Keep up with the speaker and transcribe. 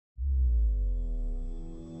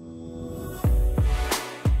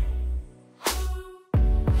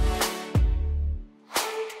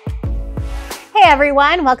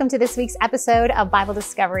everyone. Welcome to this week's episode of Bible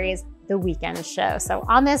Discovery's The Weekend Show. So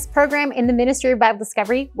on this program in the Ministry of Bible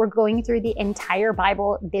Discovery, we're going through the entire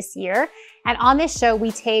Bible this year. And on this show,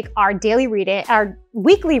 we take our daily reading, our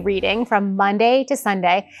weekly reading from Monday to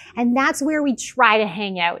Sunday. And that's where we try to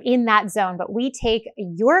hang out in that zone. But we take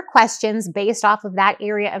your questions based off of that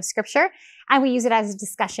area of scripture, and we use it as a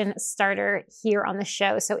discussion starter here on the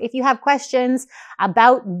show. So if you have questions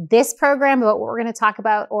about this program, about what we're going to talk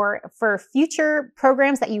about, or for future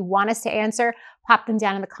programs that you want us to answer, pop them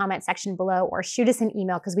down in the comment section below or shoot us an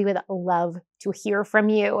email because we would love to hear from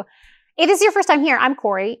you. If this is your first time here, I'm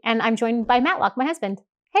Corie, and I'm joined by Matlock, my husband.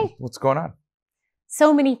 Hey. What's going on?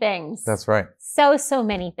 So many things. That's right. So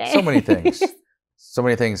many things. So many things. So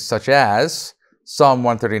many things, such as Psalm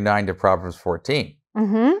 139 to Proverbs 14.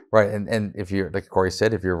 Mm-hmm. Right. And if you're, like Corie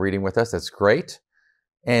said, if you're reading with us, that's great.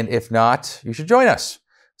 And if not, you should join us.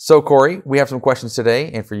 So, Corie, we have some questions today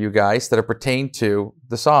and for you guys that are pertain to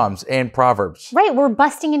the Psalms and Proverbs. Right. We're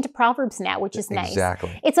busting into Proverbs now, which is nice.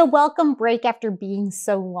 Exactly. It's a welcome break after being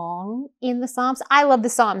so long in the Psalms. I love the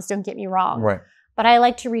Psalms, don't get me wrong. Right. But I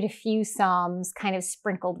like to read a few Psalms kind of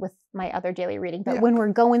sprinkled with my other daily reading. But when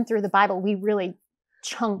we're going through the Bible, we really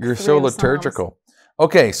chunk You're through so the liturgical. Psalms.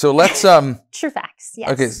 Okay, so let's True facts, yes.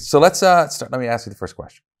 Okay, so let's start. Let me ask you the first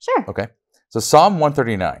question. Sure. Okay. So Psalm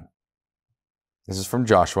 139. This is from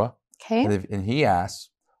Joshua. Okay. And he asks,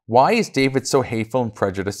 why is David so hateful and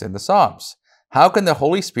prejudiced in the Psalms? How can the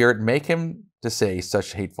Holy Spirit make him to say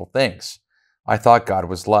such hateful things? I thought God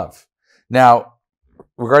was love. Now,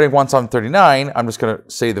 regarding 1 Psalm 39, I'm just going to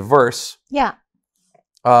say the verse. Yeah.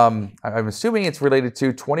 I'm assuming it's related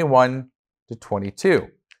to 21 to 22.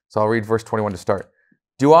 So I'll read verse 21 to start.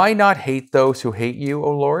 Do I not hate those who hate you,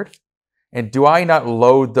 O Lord? And do I not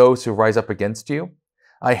loathe those who rise up against you?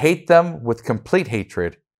 I hate them with complete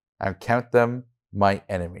hatred and count them my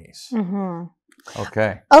enemies. Mm-hmm.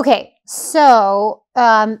 Okay, so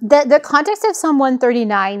the context of Psalm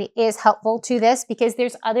 139 is helpful to this because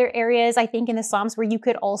there's other areas, I think, in the Psalms where you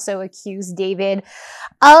could also accuse David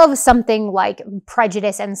of something like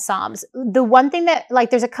prejudice and Psalms. The one thing that,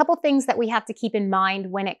 there's a couple things that we have to keep in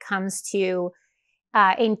mind when it comes to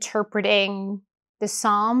interpreting the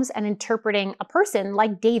Psalms and interpreting a person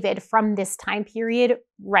like David from this time period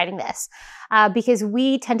writing this, because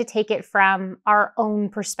we tend to take it from our own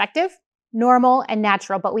perspective, normal and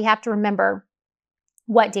natural, but we have to remember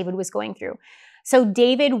what David was going through. So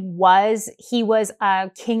David was a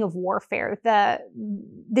king of warfare.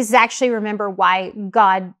 This is actually, remember, why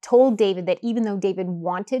God told David that even though David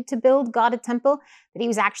wanted to build God a temple, that he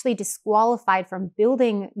was actually disqualified from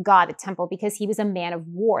building God a temple because he was a man of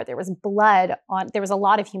war. There was a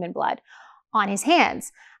lot of human blood on his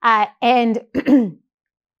hands.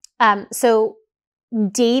 So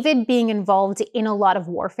David being involved in a lot of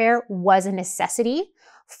warfare was a necessity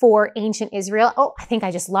for ancient Israel. Oh, I think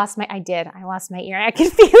I lost my ear. I can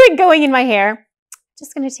feel it going in my hair.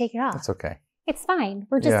 Just going to take it off. that's okay. It's fine.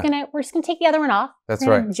 We're just going to take the other one off. That's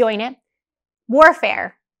We're gonna right. Join it.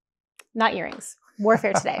 Warfare, not earrings.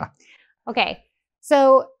 Warfare today. Okay.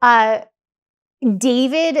 So,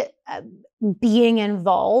 David being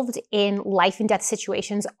involved in life and death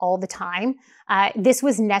situations all the time. This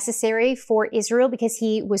was necessary for Israel because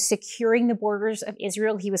he was securing the borders of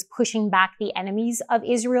Israel. He was pushing back the enemies of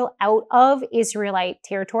Israel out of Israelite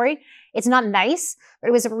territory. It's not nice, but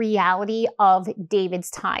it was a reality of David's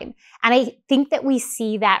time. And I think that we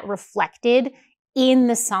see that reflected in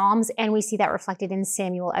the Psalms, and we see that reflected in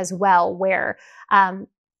Samuel as well, where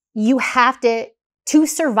you have to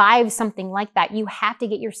survive something like that, you have to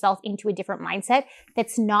get yourself into a different mindset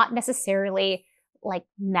that's not necessarily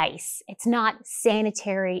nice. It's not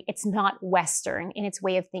sanitary. It's not Western in its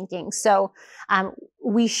way of thinking. So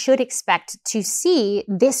we should expect to see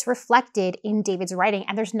this reflected in David's writing.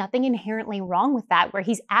 And there's nothing inherently wrong with that, where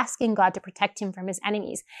he's asking God to protect him from his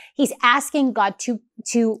enemies. He's asking God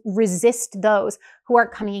to resist those who are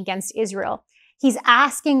coming against Israel. He's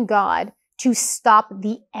asking God to stop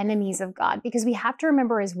the enemies of God. Because we have to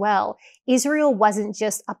remember as well, Israel wasn't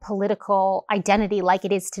just a political identity like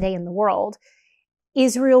it is today in the world.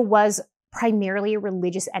 Israel was primarily a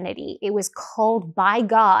religious entity. It was called by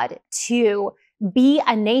God to be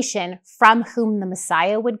a nation from whom the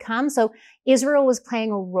Messiah would come. So Israel was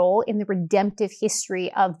playing a role in the redemptive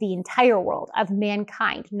history of the entire world, of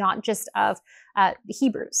mankind, not just of the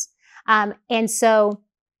Hebrews. And so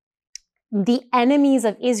the enemies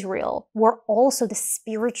of Israel were also the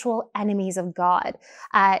spiritual enemies of God,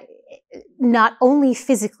 not only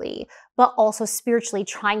physically, but also spiritually,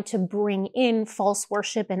 trying to bring in false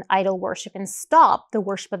worship and idol worship and stop the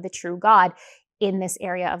worship of the true God in this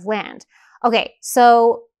area of land. Okay,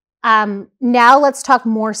 so Now let's talk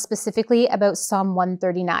more specifically about Psalm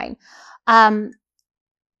 139.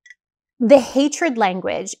 The hatred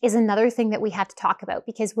language is another thing that we have to talk about,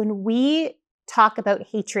 because when we talk about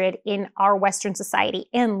hatred in our Western society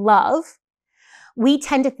and love, we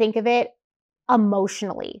tend to think of it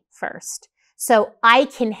emotionally first. So I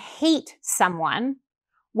can hate someone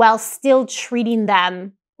while still treating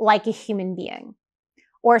them like a human being,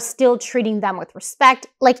 or still treating them with respect,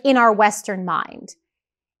 like in our Western mind.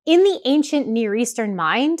 In the ancient Near Eastern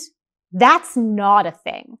mind, that's not a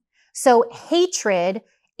thing. So hatred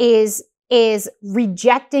is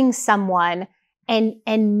rejecting someone and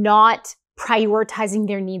not prioritizing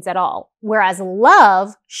their needs at all. Whereas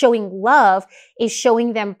love, showing love, is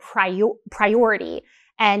showing them priority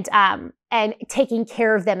and taking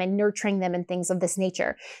care of them and nurturing them and things of this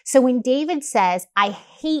nature. So when David says, I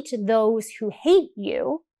hate those who hate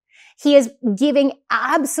you, he is giving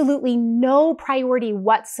absolutely no priority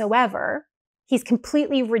whatsoever. He's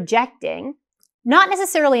completely rejecting, not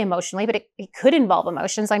necessarily emotionally, but it could involve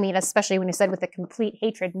emotions. I mean, especially when you said with a complete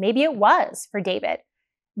hatred, maybe it was for David,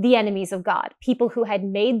 the enemies of God, people who had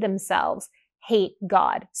made themselves hate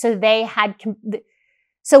God. So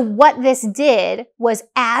what this did was,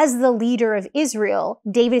 as the leader of Israel,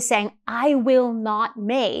 David is saying, I will not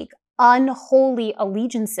make unholy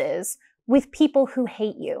allegiances with people who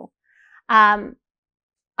hate you.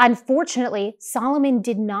 Unfortunately, Solomon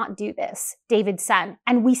did not do this, David's son.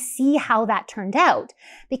 And we see how that turned out,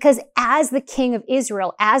 because as the king of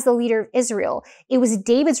Israel, as the leader of Israel, it was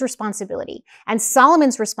David's responsibility and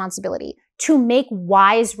Solomon's responsibility to make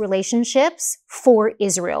wise relationships for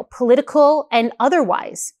Israel, political and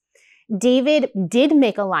otherwise. David did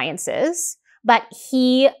make alliances, but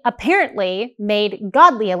he apparently made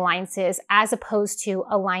godly alliances as opposed to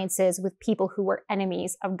alliances with people who were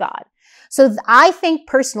enemies of God. So I think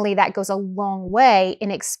personally that goes a long way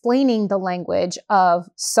in explaining the language of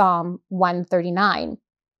Psalm 139,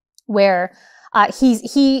 where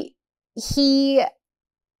he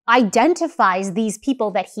identifies these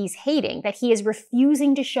people that he's hating, that he is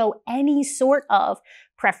refusing to show any sort of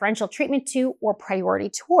preferential treatment to or priority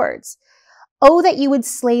towards. Oh, that you would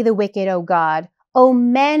slay the wicked, O God. O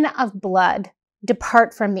men of blood,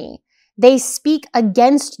 depart from me. They speak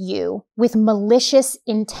against you with malicious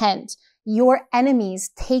intent. Your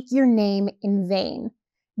enemies take your name in vain.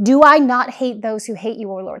 Do I not hate those who hate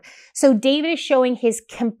you, O Lord? So David is showing his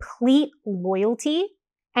complete loyalty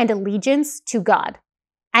and allegiance to God.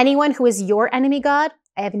 Anyone who is your enemy, God,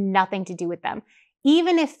 I have nothing to do with them.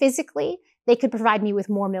 Even if physically they could provide me with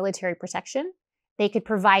more military protection, they could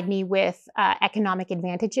provide me with economic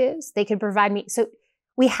advantages. They could provide me. So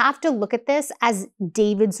we have to look at this as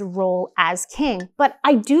David's role as king. But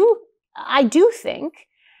I do think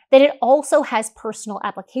that it also has personal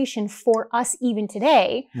application for us even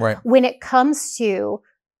today, right, when it comes to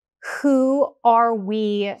who are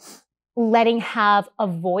we letting have a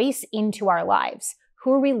voice into our lives?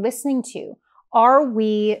 Who are we listening to? Are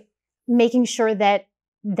we making sure that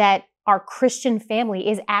our Christian family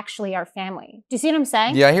is actually our family? Do you see what I'm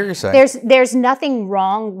saying? Yeah, I hear you saying. There's nothing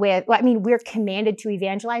wrong with, I mean, we're commanded to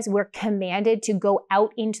evangelize. We're commanded to go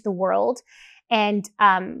out into the world and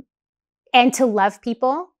to love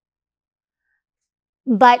people.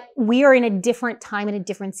 But we are in a different time and a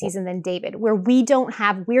different season than David, where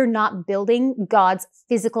we're not building God's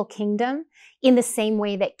physical kingdom in the same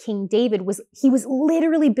way that King David was. He was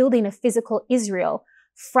literally building a physical Israel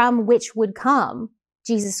from which would come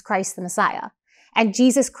Jesus Christ, the Messiah. And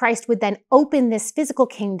Jesus Christ would then open this physical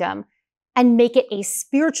kingdom and make it a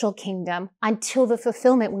spiritual kingdom until the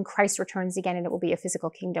fulfillment when Christ returns again, and it will be a physical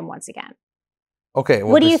kingdom once again. Okay.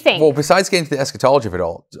 Well, what do you think? Well, besides getting to the eschatology of it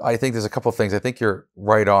all, I think there's a couple of things. I think you're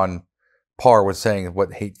right on par with saying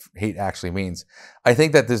what hate actually means. I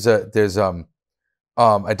think that there's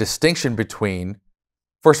a distinction between,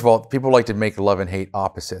 first of all, people like to make love and hate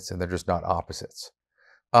opposites, and they're just not opposites.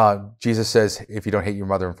 Jesus says, if you don't hate your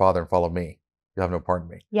mother and father and follow me, you'll have no part in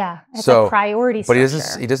me. Yeah, it's a priority structure.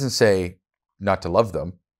 But he doesn't say not to love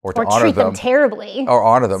them or to honor treat them terribly. Or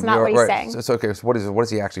honor them. That's not what he's saying. So, okay, so what is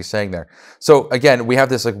he actually saying there? So again, we have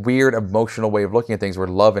this like weird emotional way of looking at things where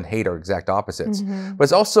love and hate are exact opposites. Mm-hmm. But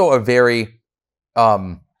it's also a very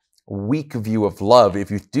weak view of love if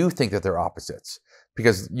you do think that they're opposites.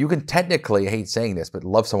 Because you can technically, I hate saying this, but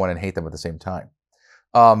love someone and hate them at the same time.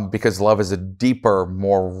 Because love is a deeper,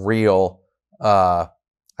 more real, I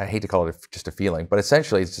hate to call it just a feeling, but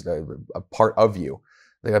essentially it's just a part of you,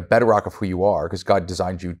 like a bedrock of who you are, because God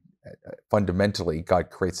designed you fundamentally. God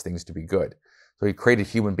creates things to be good. So he created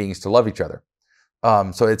human beings to love each other.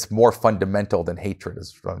 So it's more fundamental than hatred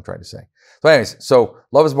is what I'm trying to say. So anyways, so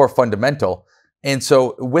love is more fundamental. And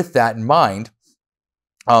so with that in mind,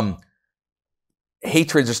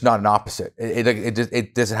 hatred is just not an opposite.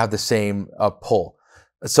 It doesn't have the same pull.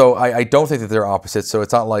 So I don't think that they're opposites. So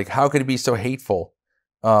it's not like, how could it be so hateful?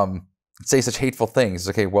 Say such hateful things.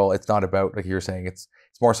 Okay, well, it's not about, like you were saying, it's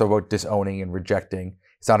more so about disowning and rejecting.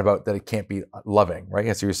 It's not about that it can't be loving, right?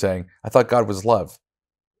 As you were saying, I thought God was love.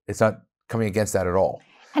 It's not coming against that at all.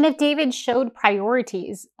 And if David showed a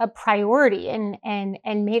priority and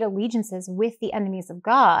made allegiances with the enemies of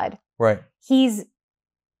God, right, he's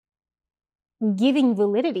giving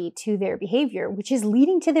validity to their behavior, which is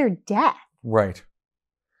leading to their death. Right.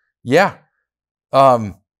 Yeah.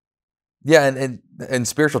 Yeah, and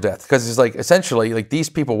spiritual death. Because it's like, essentially, like these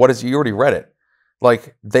people, you already read it.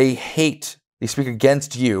 Like, they speak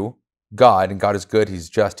against you, God, and God is good, he's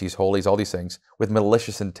just, he's holy, he's all these things, with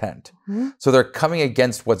malicious intent. Mm-hmm. So they're coming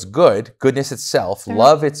against what's good, goodness itself,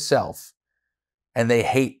 love itself, and they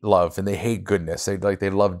hate love and they hate goodness. They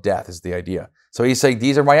love death is the idea. So he's saying,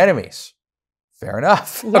 these are my enemies. Fair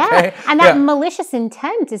enough. Yeah, okay? And that malicious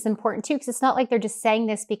intent is important too, because it's not like they're just saying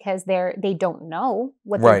this because they don't know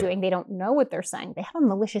what they're doing. They don't know what they're saying. They have a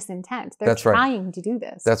malicious intent. They're trying to do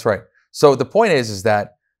this. That's right. So the point is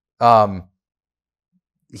that you're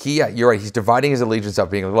right. He's dividing his allegiance up,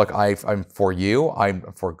 being like, look, I'm for you. I'm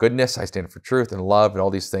for goodness. I stand for truth and love and all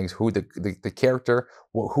these things. Who the character,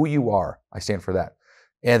 who you are, I stand for that.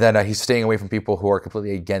 And then he's staying away from people who are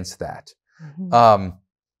completely against that. Mm-hmm.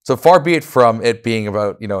 So far be it from it being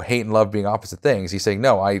about, hate and love being opposite things. He's saying,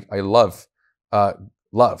 no, I love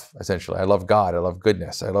love, essentially. I love God. I love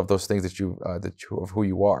goodness. I love those things that you of who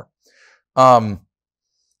you are.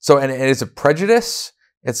 So and it's a prejudice.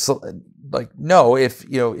 It's like, no, if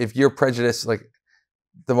you're prejudiced, like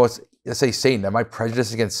let's say Satan, am I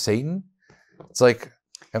prejudiced against Satan? It's like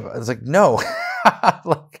no.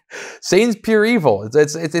 Like, Satan's pure evil.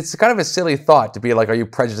 It's kind of a silly thought to be like, are you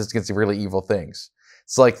prejudiced against really evil things?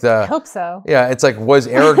 It's like I hope so. Yeah, it's like, was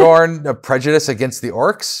Aragorn a prejudice against the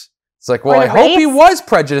orcs? It's like, well, I hope he was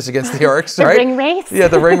prejudiced against the orcs, the right? Ring wraiths? Yeah,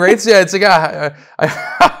 the ring wraiths. Yeah, it's like,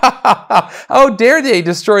 how dare they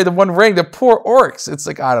destroy the one ring, the poor orcs? It's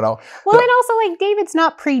like, I don't know. Well, and also, like, David's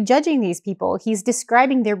not prejudging these people. He's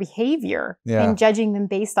describing their behavior and judging them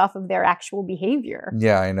based off of their actual behavior.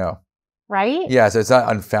 Yeah, I know. Right? Yeah, so it's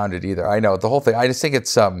not unfounded either. I know. The whole thing, I just think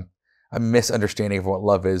it's a misunderstanding of what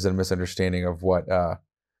love is and a misunderstanding of what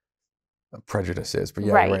prejudice is. But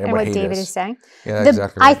yeah, right. And what David is saying. Yeah,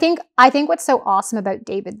 exactly. Right. I think what's so awesome about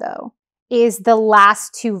David, though, is the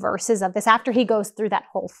last two verses of this. After he goes through that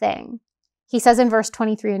whole thing, he says in verse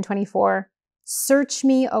 23 and 24, "Search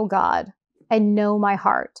me, O God, and know my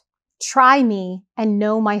heart. Try me and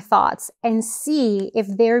know my thoughts, and see if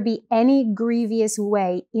there be any grievous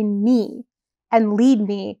way in me, and lead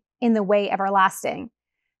me in the way everlasting."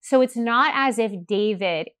 So it's not as if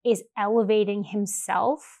David is elevating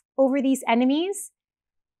himself over these enemies.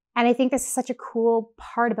 And I think this is such a cool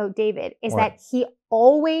part about David, is that he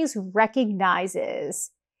always recognizes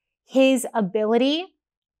his ability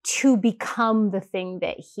to become the thing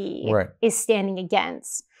that he is standing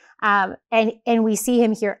against. And we see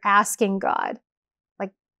him here asking God,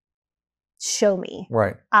 like, show me.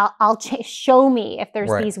 Right. Show me if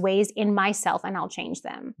there's these ways in myself, and I'll change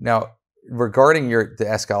them. Now, regarding the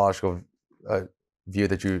eschatological view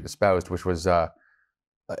that you espoused, which was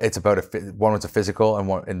it's about one was a physical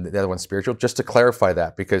and the other one's spiritual. Just to clarify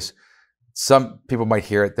that, because some people might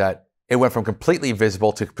hear it that it went from completely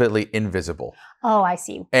visible to completely invisible. Oh, I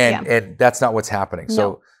see. And that's not what's happening.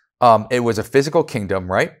 No. So it was a physical kingdom,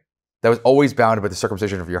 right? That was always bound by the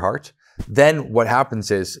circumcision of your heart. Then what happens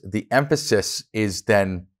is the emphasis is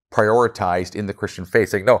then prioritized in the Christian faith,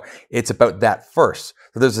 saying, no, it's about that first.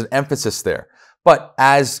 So there's an emphasis there. But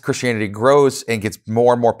as Christianity grows and gets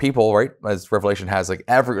more and more people, right, as Revelation has, like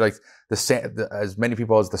as many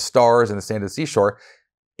people as the stars and the sand of the seashore,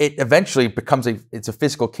 it eventually becomes it's a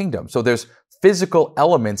physical kingdom. So there's physical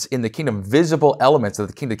elements in the kingdom, visible elements of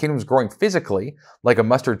the kingdom. The kingdom is growing physically, like a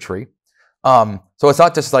mustard tree. So it's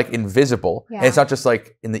not just like invisible, and it's not just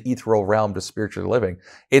like in the ethereal realm, just spiritually living.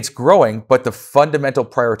 It's growing, but the fundamental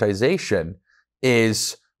prioritization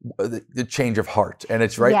is the change of heart, and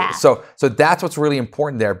it's so that's what's really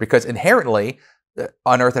important there, because inherently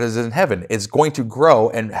on earth as it is in heaven, it's going to grow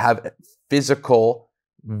and have physical,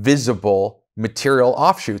 visible, material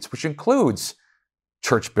offshoots, which includes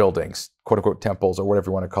church buildings, quote unquote temples, or whatever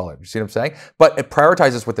you want to call it. You see what I'm saying? But it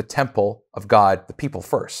prioritizes with the temple of God, the people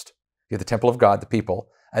first. You have the temple of God, the people,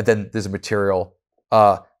 and then there's a material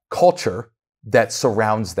culture that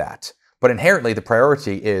surrounds that. But inherently, the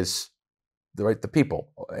priority is the people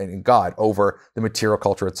and God over the material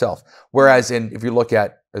culture itself. Whereas if you look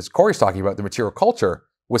at as Corey's talking about, the material culture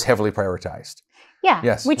was heavily prioritized. Yeah,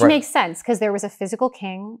 Yes, which right. makes sense because there was a physical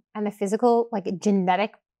king and the physical, like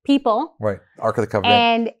genetic people, Right. Ark of the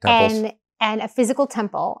Covenant, temples. and a physical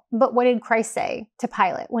temple. But what did Christ say to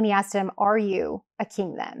Pilate when he asked him, "Are you a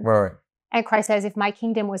king then?" Right. And Christ says, "If my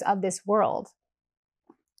kingdom was of this world,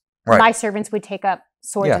 Right. my servants would take up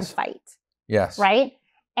swords and fight." Yes. Right?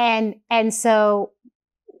 And so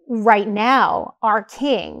right now, our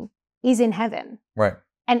king is in heaven. Right.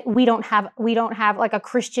 And we don't have like a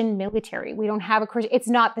Christian military. We don't have a Christian. It's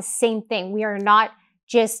not the same thing. We are not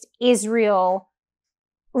just Israel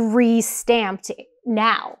re-stamped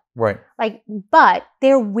now. Right. Like, but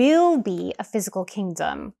there will be a physical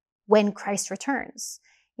kingdom when Christ returns.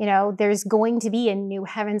 You know, there's going to be a new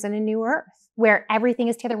heavens and a new earth where everything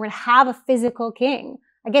is together. We're going to have a physical king.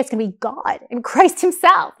 Again, it's going to be God and Christ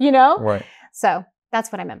himself, you know? Right. So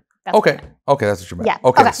that's what I meant. Okay, that's what you meant. Yeah.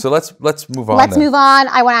 Okay, so let's move on. Let's move on.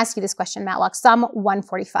 I want to ask you this question, Matlock. Psalm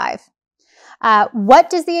 145.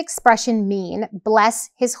 What does the expression mean,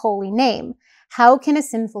 bless his holy name? How can a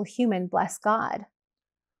sinful human bless God?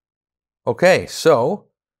 Okay, so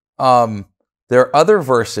there are other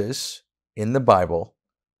verses in the Bible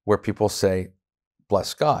where people say,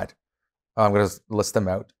 bless God. I'm going to list them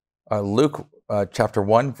out. Luke chapter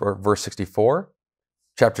 1, verse 64.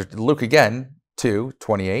 Luke again,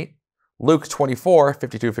 2:28. Luke 24,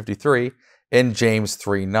 52, 53. And James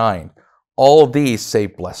 3:9. All of these say,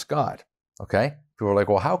 bless God. Okay? People are like,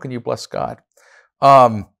 well, how can you bless God?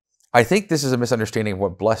 I think this is a misunderstanding of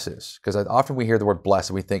what bless is, because often we hear the word bless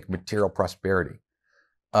and we think material prosperity.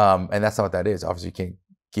 And that's not what that is. Obviously, you can't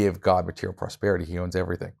give God material prosperity. He owns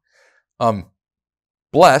everything.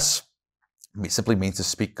 Bless simply means to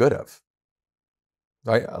speak good of.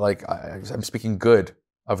 Right? Like, I'm speaking good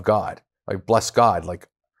of God. Like, bless God. Like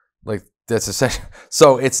that's essential.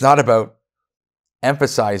 So it's not about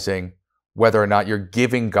emphasizing whether or not you're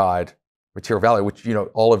giving God material value, which, you know,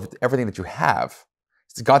 everything that you have.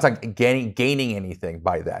 God's not gaining anything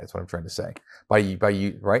by that. Is what I'm trying to say. By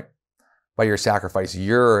you, right? By your sacrifice,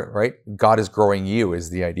 right. God is growing you is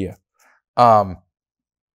the idea. But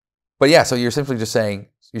yeah, so you're simply just saying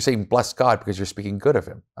bless God because you're speaking good of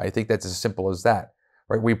Him. I think that's as simple as that,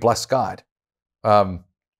 right? We bless God.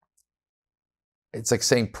 It's like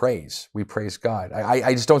saying praise. We praise God.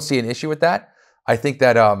 I just don't see an issue with that. I think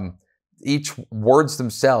that each words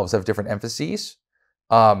themselves have different emphases.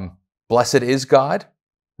 Blessed is God,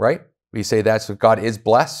 right? We say that, so God is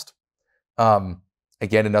blessed.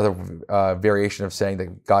 Again, another variation of saying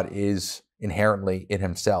that God is inherently in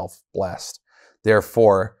himself blessed.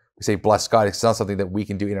 Therefore, we say bless God. It's not something that we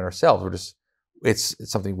can do in ourselves. It's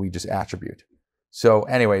something we just attribute. So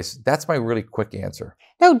anyways, that's my really quick answer.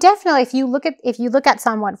 No, definitely. If you look at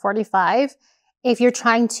Psalm 145, if you're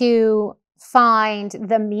trying to find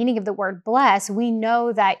the meaning of the word bless, we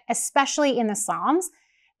know that especially in the Psalms,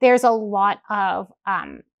 there's a lot of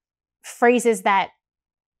phrases that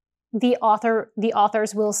the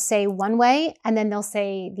authors will say one way, and then they'll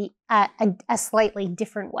say a slightly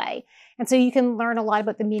different way. And so you can learn a lot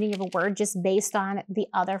about the meaning of a word just based on the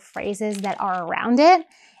other phrases that are around it.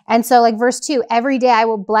 And so like verse 2, every day I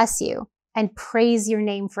will bless you and praise your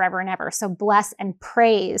name forever and ever. So bless and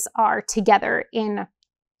praise are together in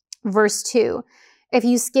verse 2. If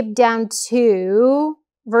you skip down to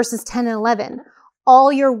verses 10 and 11,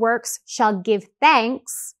 all your works shall give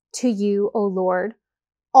thanks to you, O Lord.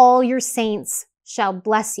 All your saints shall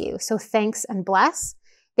bless you. So thanks and bless.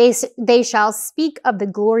 They shall speak of the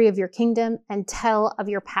glory of your kingdom and tell of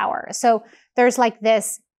your power. So there's like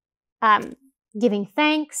this giving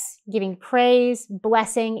thanks, giving praise,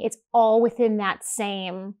 blessing. It's all within that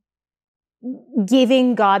same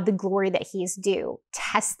giving God the glory that he is due,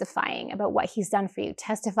 testifying about what he's done for you,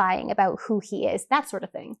 testifying about who he is, that sort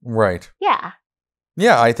of thing. Right. Yeah.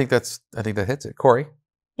 Yeah, I think that hits it. Corey, let's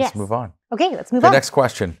Yes. move on. Okay, let's move on. Next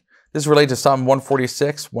question. This is related to Psalm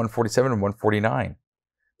 146, 147, and 149.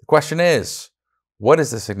 The question is, what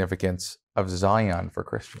is the significance of Zion for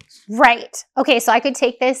Christians? Right. Okay, so I could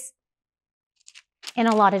take this in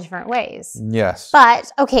a lot of different ways. Yes.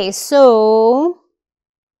 But, okay, so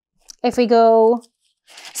if we go,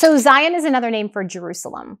 so Zion is another name for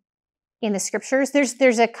Jerusalem in the scriptures.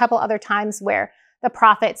 There's a couple other times where the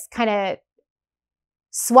prophets kind of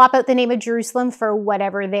swap out the name of Jerusalem for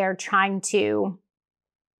whatever they're trying to,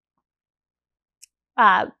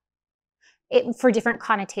 for different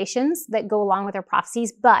connotations that go along with their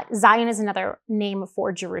prophecies. But Zion is another name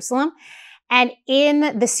for Jerusalem. And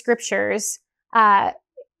in the scriptures,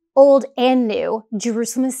 Old and New,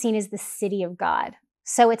 Jerusalem is seen as the city of God.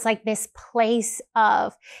 So it's like this place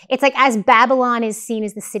of, it's like as Babylon is seen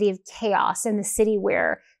as the city of chaos and the city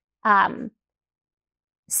where,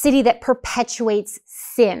 city that perpetuates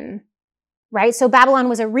sin, right? So Babylon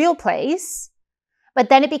was a real place, but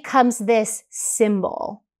then it becomes this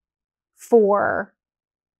symbol for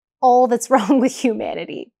all that's wrong with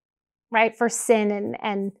humanity, right? For sin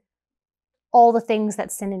and all the things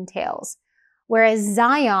that sin entails. Whereas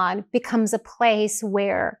Zion becomes a place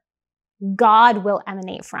where God will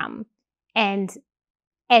emanate from and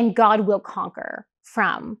God will conquer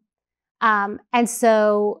from. And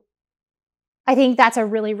so I think that's a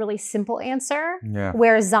really, really simple answer,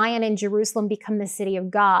 where Zion and Jerusalem become the city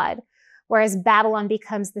of God, whereas Babylon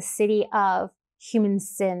becomes the city of human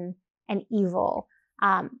sin and evil,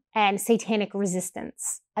 and satanic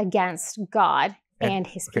resistance against God and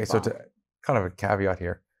his people. Okay, so to kind of a caveat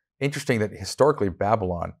here, interesting that historically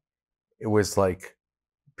Babylon, it was like,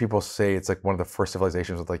 people say it's like one of the first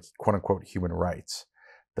civilizations with like quote unquote human rights.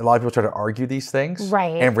 A lot of people try to argue these things,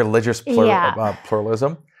 right? And religious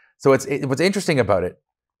pluralism. So what's interesting about it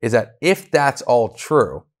is that if that's all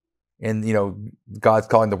true, and God's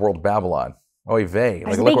calling the world Babylon, oy vey.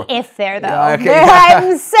 There's a big if there, though. Yeah, okay.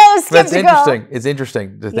 I'm so skeptical. That's interesting. It's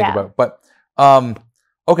interesting to think about. But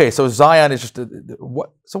okay, so Zion is just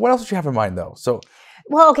what? So what else did you have in mind, though? So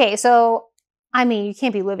okay, so I mean, you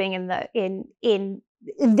can't be living in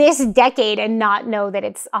this decade and not know that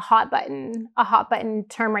it's a hot button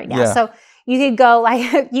term right now. Yeah. So you could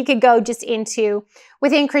go just into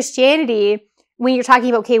within Christianity when you're talking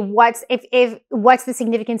about, okay, what's the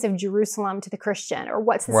significance of Jerusalem to the Christian, or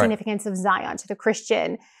what's the significance of Zion to the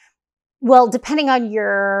Christian? Well, depending on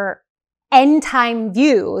your end time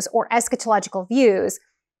views or eschatological views,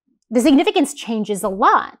 the significance changes a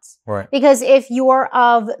lot. Right. Because if you're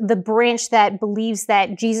of the branch that believes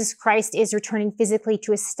that Jesus Christ is returning physically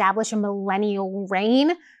to establish a millennial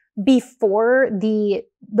reign before the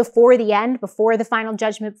end, before the final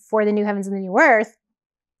judgment, before the new heavens and the new earth,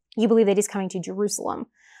 you believe that he's coming to Jerusalem,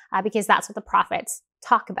 because that's what the prophets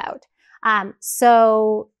talk about.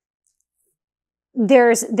 So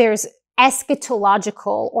there's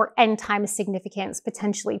eschatological or end time significance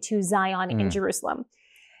potentially to Zion and Jerusalem.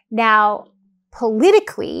 Now,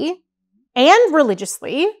 politically and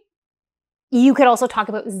religiously, you could also talk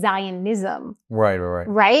about Zionism.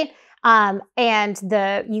 Right? And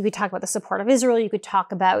you could talk about the support of Israel. You could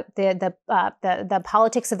talk about the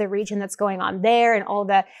politics of the region that's going on there, and all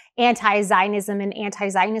the anti-Zionism and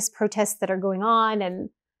anti-Zionist protests that are going on, and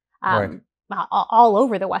all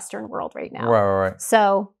over the Western world right now. Right.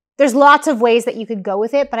 So there's lots of ways that you could go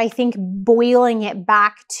with it, but I think boiling it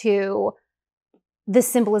back to the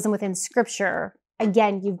symbolism within Scripture,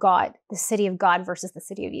 again, you've got the city of God versus the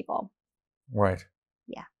city of evil. Right.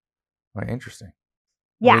 Yeah. Right. Interesting.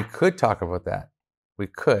 Yeah. We could talk about that. We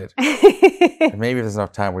could. And maybe if there's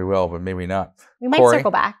enough time, we will, but maybe not. We might Corie?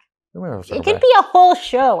 circle back. It could be a whole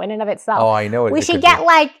show in and of itself. Oh, I know. We should get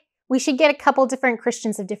a couple different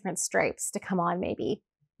Christians of different stripes to come on, maybe.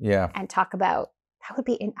 Yeah. And talk about, I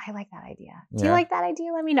like that idea. Do you like that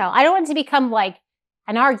idea? Let me know. I don't want it to become like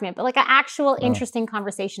an argument, but like an actual interesting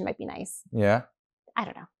conversation might be nice. Yeah. I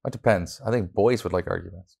don't know. It depends. I think boys would like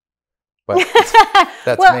arguments. But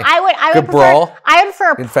that's well, me. I would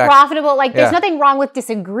prefer profitable. There's nothing wrong with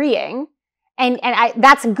disagreeing, and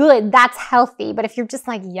that's good. That's healthy. But if you're just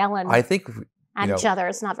like yelling, I think at each other,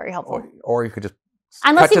 it's not very helpful. Or you could just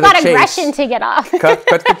unless you've got aggression to get off. cut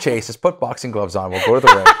to the chase. Just put boxing gloves on. We'll go to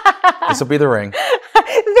the ring. This will be the ring.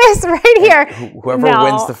 This right here. Whoever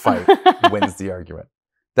wins the fight wins the argument.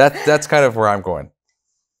 That's kind of where I'm going.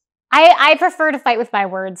 I prefer to fight with my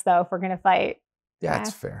words, though. If we're gonna fight. Yeah,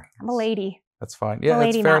 that's fair. I'm a lady. That's fine. Yeah,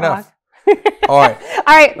 that's fair enough. All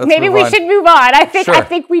right. Maybe we should move on. I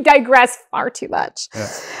think we digress far too much. Yeah.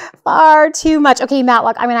 Far too much. Okay,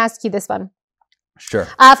 Matlock, I'm going to ask you this one. Sure.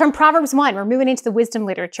 From Proverbs 1, we're moving into the wisdom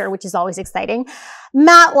literature, which is always exciting.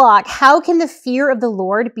 Matlock, how can the fear of the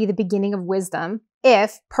Lord be the beginning of wisdom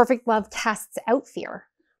if perfect love casts out fear?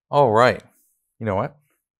 All right. You know what?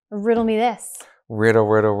 Riddle me this.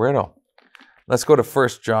 Riddle. Let's go to 1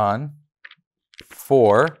 John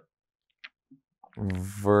 4,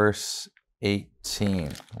 verse 18.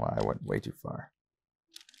 Wow, I went way too far.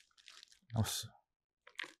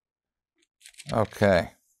 Okay.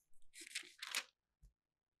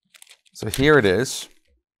 So here it is.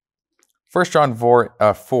 1 John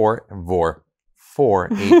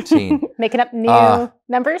 4:18. Making up new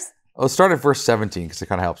numbers? Let's start at verse 17 because it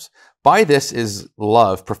kind of helps. By this is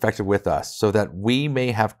love perfected with us, so that we may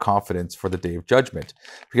have confidence for the day of judgment.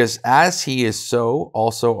 Because as he is, so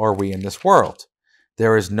also are we in this world.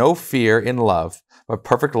 There is no fear in love, but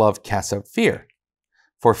perfect love casts out fear.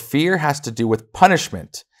 For fear has to do with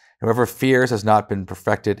punishment. Whoever fears has not been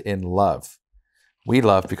perfected in love. We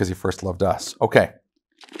love because he first loved us. Okay.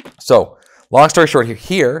 So, long story short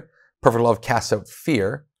here, perfect love casts out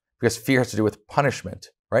fear because fear has to do with punishment,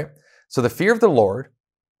 right? So the fear of the Lord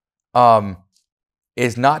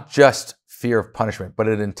is not just fear of punishment, but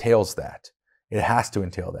it entails that. It has to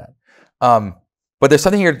entail that. But there's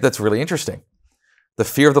something here that's really interesting. The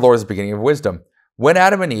fear of the Lord is the beginning of wisdom. When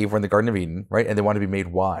Adam and Eve were in the Garden of Eden, right, and they wanted to be made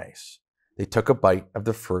wise, they took a bite of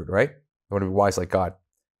the fruit, right? They wanted to be wise like God.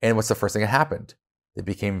 And what's the first thing that happened? They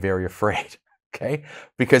became very afraid, okay?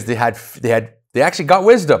 Because they actually got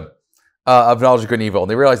wisdom of knowledge of good and evil,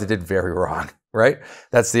 and they realized they did very wrong, right?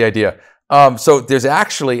 That's the idea. So there's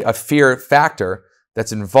actually a fear factor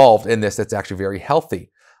that's involved in this that's actually very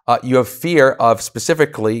healthy. You have fear of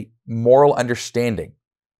specifically moral understanding,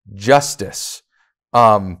 justice,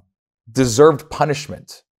 deserved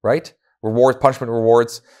punishment, right? Punishment,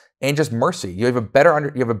 rewards, and just mercy. You have a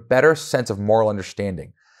better sense of moral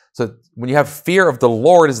understanding. So when you have fear of the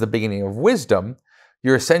Lord as the beginning of wisdom,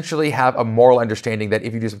 you essentially have a moral understanding that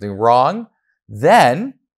if you do something wrong,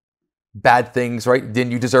 then bad things, right?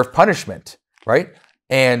 Then you deserve punishment, right?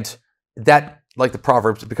 And that, like the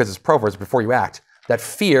Proverbs, because it's Proverbs, before you act, that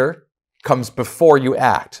fear comes before you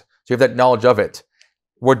act. So you have that knowledge of it.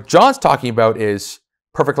 What John's talking about is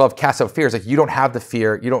perfect love casts out fear. It's like you don't have the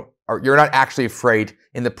fear. You're not actually afraid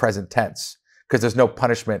in the present tense because there's no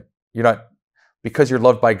punishment. Because you're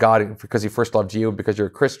loved by God, because he first loved you, because you're a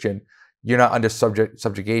Christian, you're not under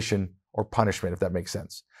subjugation or punishment, if that makes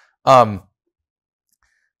sense.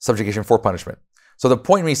 Subjugation for punishment. So the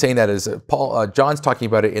point of me saying that is John's talking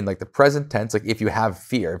about it in like the present tense, like if you have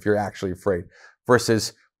fear, if you're actually afraid,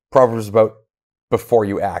 versus Proverbs about before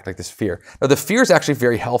you act, like this fear. Now the fear is actually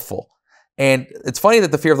very helpful. And it's funny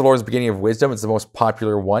that the fear of the Lord is the beginning of wisdom. It's the most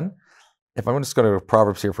popular one. If I'm just going to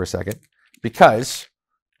Proverbs here for a second, because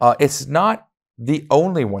it's not the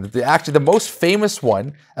only one. Actually, the most famous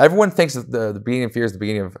one, everyone thinks that the beginning of fear is the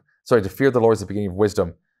beginning of, the fear of the Lord is the beginning of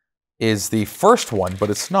wisdom, is the first one, but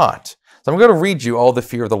it's not. So I'm going to read you all the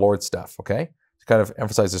fear of the Lord stuff, okay? To kind of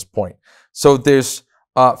emphasize this point. So there's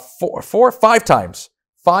five times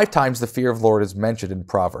the fear of the Lord is mentioned in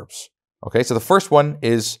Proverbs. Okay, so the first one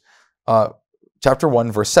is chapter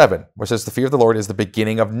 1, verse 7, where it says, the fear of the Lord is the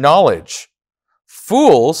beginning of knowledge.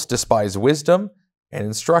 Fools despise wisdom and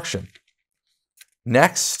instruction.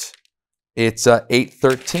 Next, it's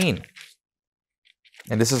 8:13.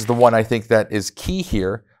 And this is the one I think that is key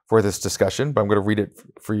here for this discussion, but I'm going to read it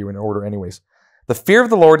for you in order anyways. The fear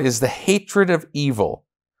of the Lord is the hatred of evil,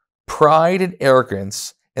 pride and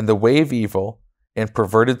arrogance, and the way of evil, and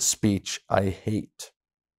perverted speech I hate.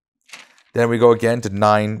 Then we go again to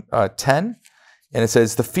 9:10, and it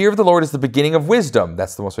says, the fear of the Lord is the beginning of wisdom.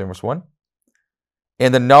 That's the most famous one.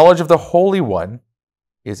 And the knowledge of the Holy One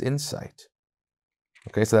is insight.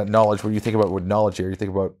 Okay, so that knowledge, when you think about what knowledge here, you think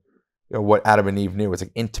about what Adam and Eve knew. It's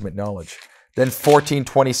like intimate knowledge. Then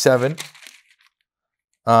 14:27,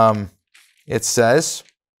 it says,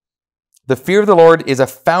 the fear of the Lord is a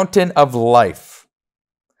fountain of life.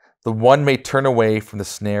 The one may turn away from the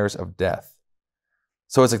snares of death.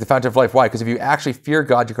 So it's like the fountain of life. Why? Because if you actually fear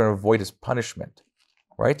God, you're going to avoid his punishment,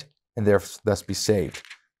 right? And thus be saved.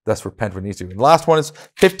 Thus repent when needs to. And the last one is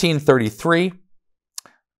 15:33,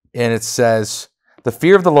 and it says, the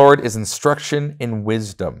fear of the Lord is instruction in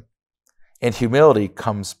wisdom, and humility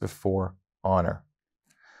comes before honor.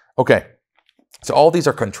 Okay, so all these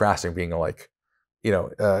are contrasting, being like,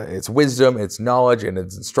 it's wisdom, it's knowledge, and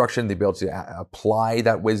it's instruction, the ability to apply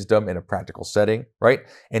that wisdom in a practical setting, right?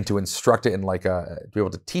 And to instruct it and to be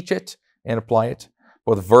able to teach it and apply it,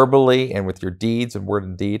 both verbally and with your deeds and word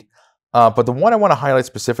and deed. But the one I want to highlight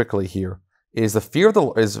specifically here is the fear of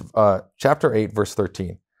the chapter 8, verse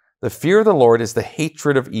 13. The fear of the Lord is the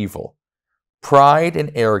hatred of evil, pride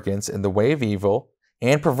and arrogance in the way of evil,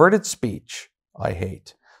 and perverted speech I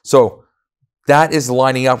hate. So that is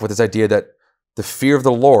lining up with this idea that the fear of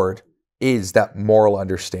the Lord is that moral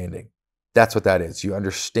understanding. That's what that is. You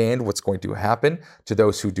understand what's going to happen to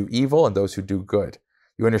those who do evil and those who do good.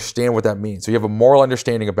 You understand what that means. So you have a moral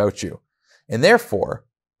understanding about you. And therefore,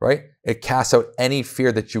 right, it casts out any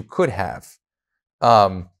fear that you could have.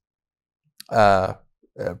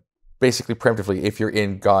 Basically preemptively, if you're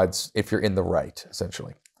in the right,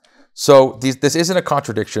 essentially. So this isn't a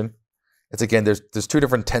contradiction. It's again, there's two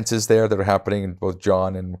different tenses there that are happening in both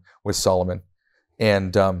John and with Solomon.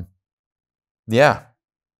 And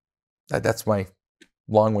that's my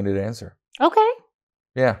long-winded answer. Okay.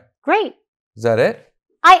 Yeah. Great. Is that it?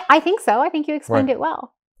 I think so. I think you explained it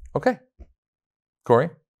well. Okay. Corie?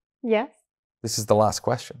 Yes. This is the last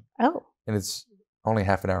question. Oh. And it's Only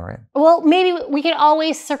half an hour in. Well, maybe we can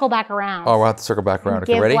always circle back around. Oh, we'll have to circle back around.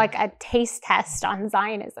 Okay, give ready? like a taste test on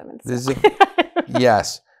Zionism and This stuff.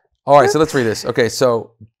 yes. All right, so let's read this. Okay,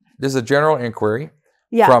 so this is a general inquiry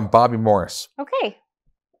from Bobby Morris. Okay.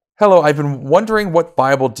 Hello, I've been wondering what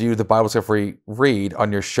Bible do the Bible Discovery read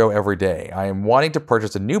on your show every day. I am wanting to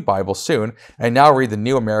purchase a new Bible soon, and I now read the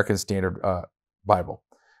New American Standard Bible,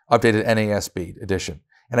 updated NASB edition.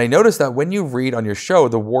 And I noticed that when you read on your show,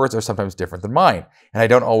 the words are sometimes different than mine, and I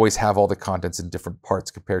don't always have all the contents in different parts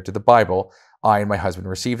compared to the Bible I and my husband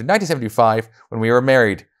received in 1975 when we were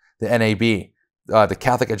married, the NAB, the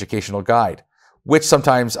Catholic Educational Guide, which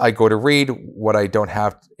sometimes I go to read what I don't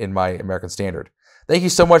have in my American Standard. Thank you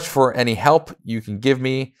so much for any help you can give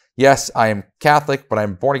me. Yes, I am Catholic, but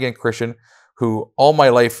I'm a born-again Christian who all my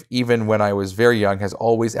life, even when I was very young, has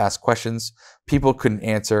always asked questions people couldn't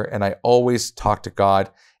answer, and I always talked to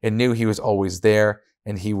God and knew He was always there,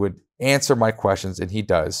 and He would answer my questions, and He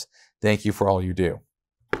does. Thank you for all you do.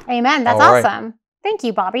 Amen. That's awesome. Thank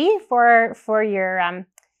you, Bobby, for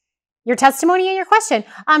your testimony and your question.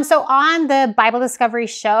 So on the Bible Discovery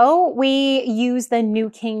show, we use the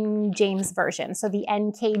New King James Version, so the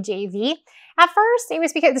NKJV. At first, it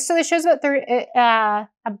was because, so the show's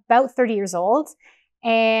about 30 years old.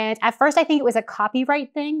 And at first, I think it was a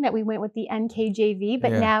copyright thing that we went with the NKJV,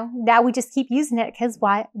 but now we just keep using it because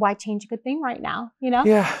why change a good thing right now? You know,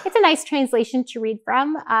 it's a nice translation to read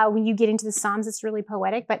from. When you get into the Psalms, it's really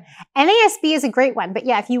poetic. But NASB is a great one. But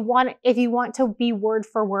yeah, if you want to be word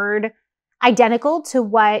for word identical to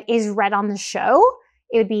what is read on the show,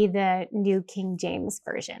 it would be the New King James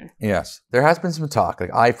Version. Yes, there has been some talk.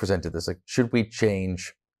 Like I presented this. Like, should we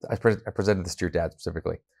change? I presented this to your dad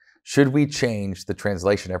specifically. Should we change the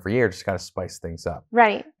translation every year just to kind of spice things up?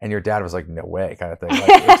 Right. And your dad was like, no way, kind of thing.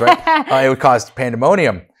 Like, right? It would cause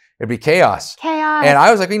pandemonium. It'd be chaos. Chaos. And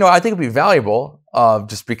I was like, I think it'd be valuable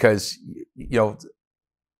just because, the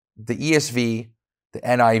ESV, the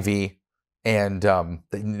NIV, and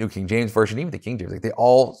the New King James Version, even the King James, like they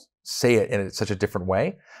all say it in such a different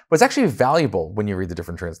way. But it's actually valuable when you read the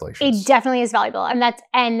different translations. It definitely is valuable. And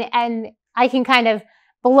and I can kind of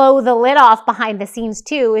blow the lid off behind the scenes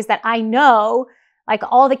too, is that I know, like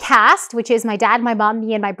all the cast, which is my dad, my mom,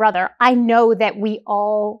 me, and my brother, I know that we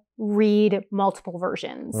all read multiple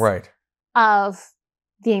versions of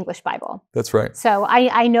the English Bible. That's right. So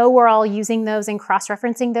I know we're all using those and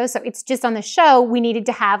cross-referencing those. So it's just on the show, we needed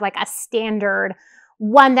to have like a standard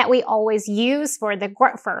one that we always use for the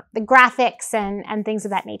graphics and things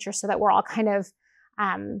of that nature, so that we're all kind of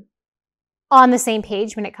on the same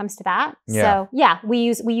page when it comes to that. So yeah, we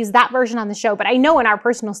use that version on the show, but I know in our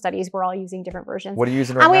personal studies we're all using different versions. What are you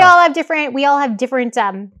using right now? And we all have different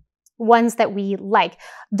ones that we like.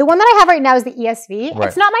 The one that I have right now is the ESV. Right.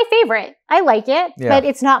 It's not my favorite. I like it, but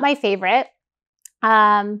it's not my favorite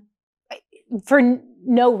for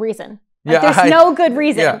no reason. Like, there's no good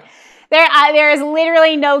reason. There is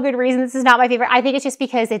literally no good reason this is not my favorite. I think it's just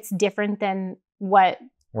because it's different than what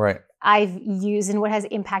I've used and what has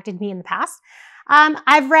impacted me in the past.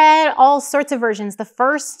 I've read all sorts of versions. The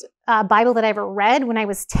first Bible that I ever read when I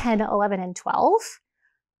was 10, 11, and 12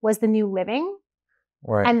 was the New Living.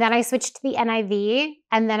 Right. And then I switched to the NIV,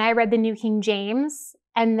 and then I read the New King James,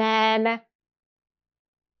 and then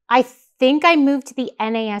I think I moved to the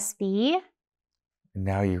NASB. And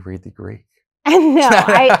now you read the Greek. No,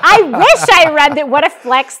 I wish I read that. What a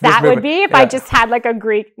flex that would be if I just had like a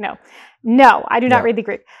Greek. No, I do not read the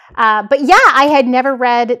Greek. But yeah, I had never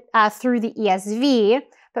read through the ESV,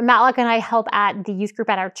 but Matlock and I help at the youth group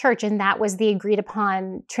at our church, and that was the agreed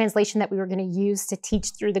upon translation that we were going to use to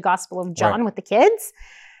teach through the Gospel of John with the kids.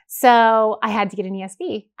 So I had to get an ESV,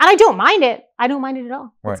 and I don't mind it. I don't mind it at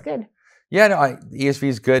all. It's good. Yeah, no, ESV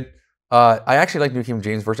is good. I actually like New King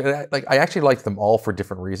James Version. I actually like them all for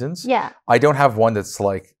different reasons. Yeah. I don't have one that's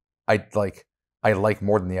like I like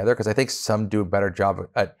more than the other, because I think some do a better job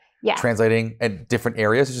at translating in different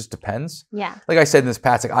areas. It just depends. Yeah. Like I said in this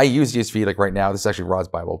past, I use ESV like right now. This is actually Rod's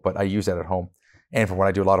Bible, but I use that at home. And for when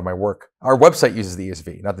I do a lot of my work, our website uses the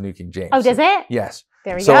ESV, not the New King James. Oh, does it? Yes.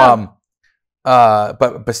 There we go.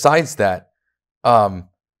 But besides that,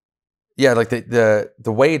 like the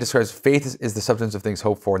way it describes faith is the substance of things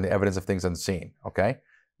hoped for and the evidence of things unseen. Okay,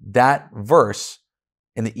 that verse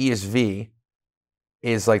in the ESV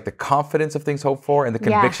is like the confidence of things hoped for and the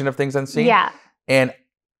conviction of things unseen. Yeah. And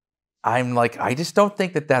I'm like, I just don't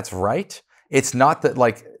think that that's right. It's not that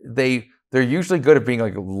like they're usually good at being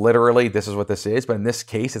like literally this is what this is, but in this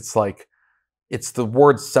case it's like it's the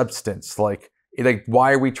word substance. Like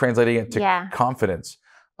why are we translating it to confidence?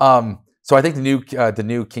 So I think the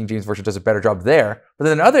new King James Version does a better job there. But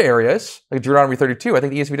then in other areas, like Deuteronomy 32, I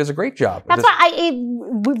think the ESV does a great job. That's why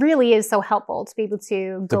it really is so helpful to be able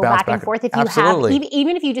to go back and forth. If you Absolutely. have,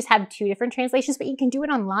 even if you just have two different translations, but you can do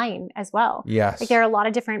it online as well. Yes. Like there are a lot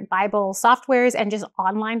of different Bible softwares and just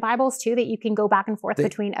online Bibles too that you can go back and forth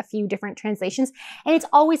between a few different translations. And it's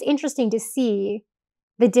always interesting to see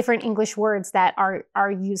the different English words that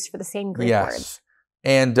are used for the same Greek words.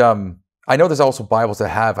 And I know there's also Bibles that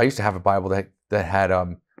have, I used to have a Bible that had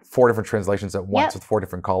 4 different translations at once with 4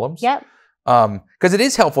 different columns. Yep. Because it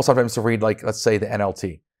is helpful sometimes to read, like, let's say the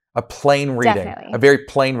NLT, a plain reading, a very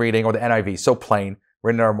plain reading, or the NIV, so plain,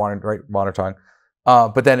 written in our modern tongue.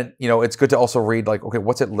 But then, it's good to also read, like, okay,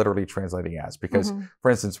 what's it literally translating as? Because,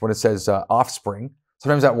 for instance, when it says offspring,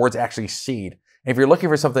 sometimes that word's actually seed. And if you're looking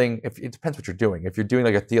for something, it depends what you're doing. If you're doing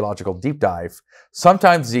like a theological deep dive,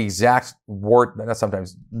 sometimes the exact word, not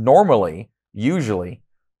sometimes, normally, usually,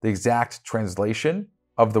 the exact translation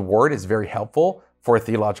of the word is very helpful for a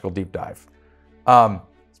theological deep dive. But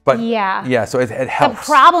so it helps. The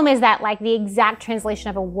problem is that like the exact translation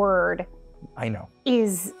of a word, I know,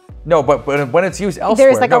 is no, but when it's used elsewhere,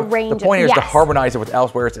 there's like a range. The point here is to harmonize it with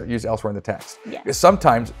elsewhere. It's used elsewhere in the text. Because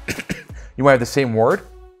sometimes you might have the same word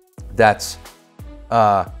that's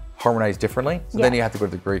harmonized differently. So then you have to go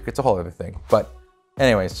to the Greek. It's a whole other thing. But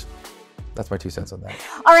anyways, that's my 2 cents on that.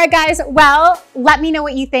 All right, guys. Well, let me know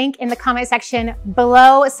what you think in the comment section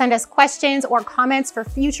below. Send us questions or comments for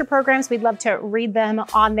future programs. We'd love to read them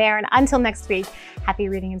on there. And until next week, happy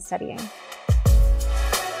reading and studying.